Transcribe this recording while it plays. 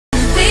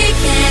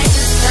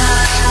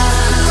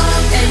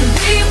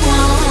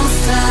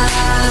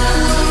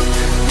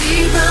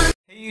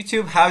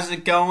YouTube, how's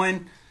it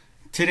going?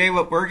 Today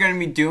what we're going to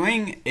be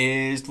doing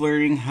is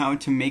learning how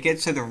to make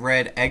it so the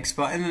red X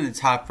button in the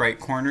top right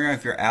corner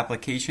of your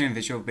application in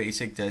Visual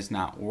Basic does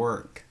not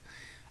work.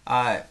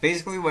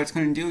 Basically what it's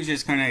going to do is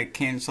just going to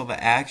cancel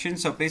the action.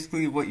 So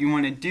basically what you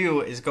want to do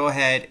is go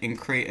ahead and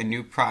create a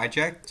new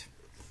project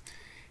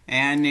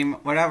and name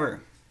it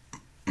whatever.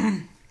 This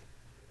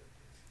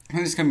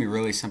is going to be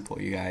really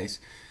simple, you guys.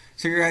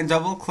 So you're going to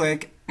double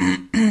click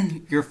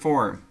your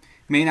form.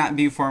 It may not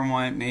be form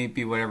 1, it may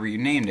be whatever you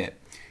named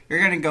it. You're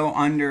going to go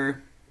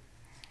under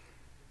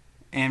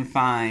and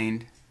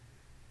find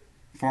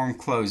form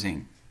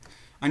closing.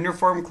 Under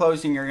form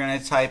closing, you're going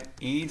to type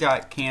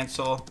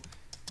e.cancel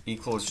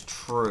equals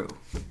true.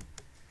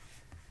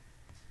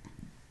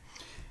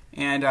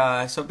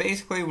 And so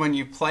basically when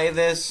you play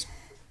this,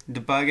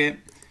 debug it,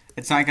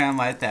 it's not going to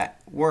let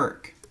that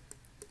work.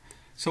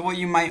 So what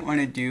you might want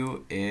to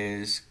do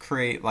is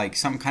create like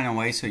some kind of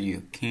way so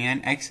you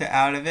can exit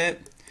out of it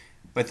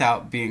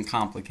without being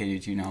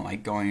complicated, you know,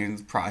 like going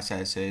into the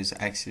processes,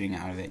 exiting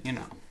out of it, you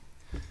know.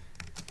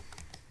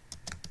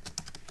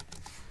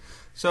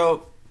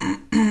 So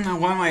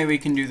one way we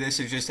can do this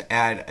is just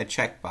add a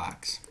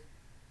checkbox.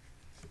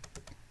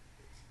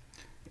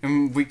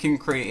 And we can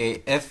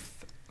create a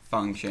if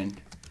function.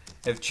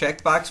 If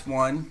checkbox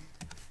 1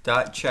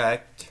 dot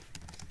checked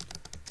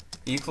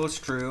equals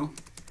true,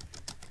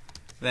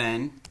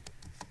 then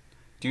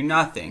do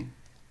nothing.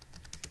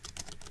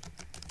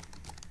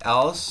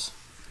 Else,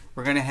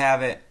 we're going to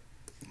have it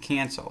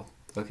cancel,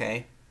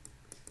 okay?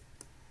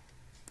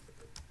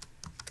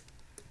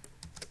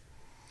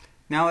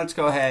 Now let's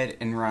go ahead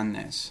and run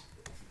this.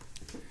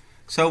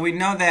 So we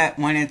know that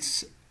when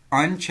it's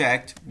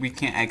unchecked, we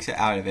can't exit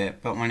out of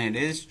it, but when it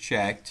is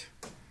checked,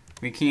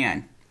 we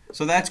can.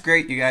 So that's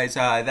great, you guys.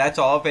 That's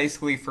all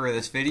basically for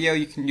this video.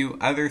 You can do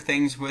other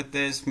things with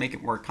this, make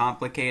it more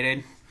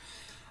complicated.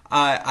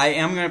 I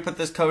am going to put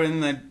this code in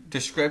the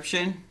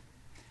description.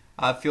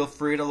 Feel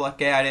free to look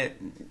at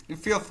it.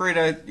 Feel free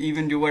to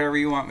even do whatever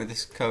you want with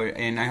this code.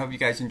 And I hope you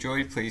guys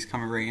enjoyed. Please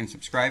comment, rate, and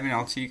subscribe, and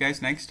I'll see you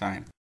guys next time.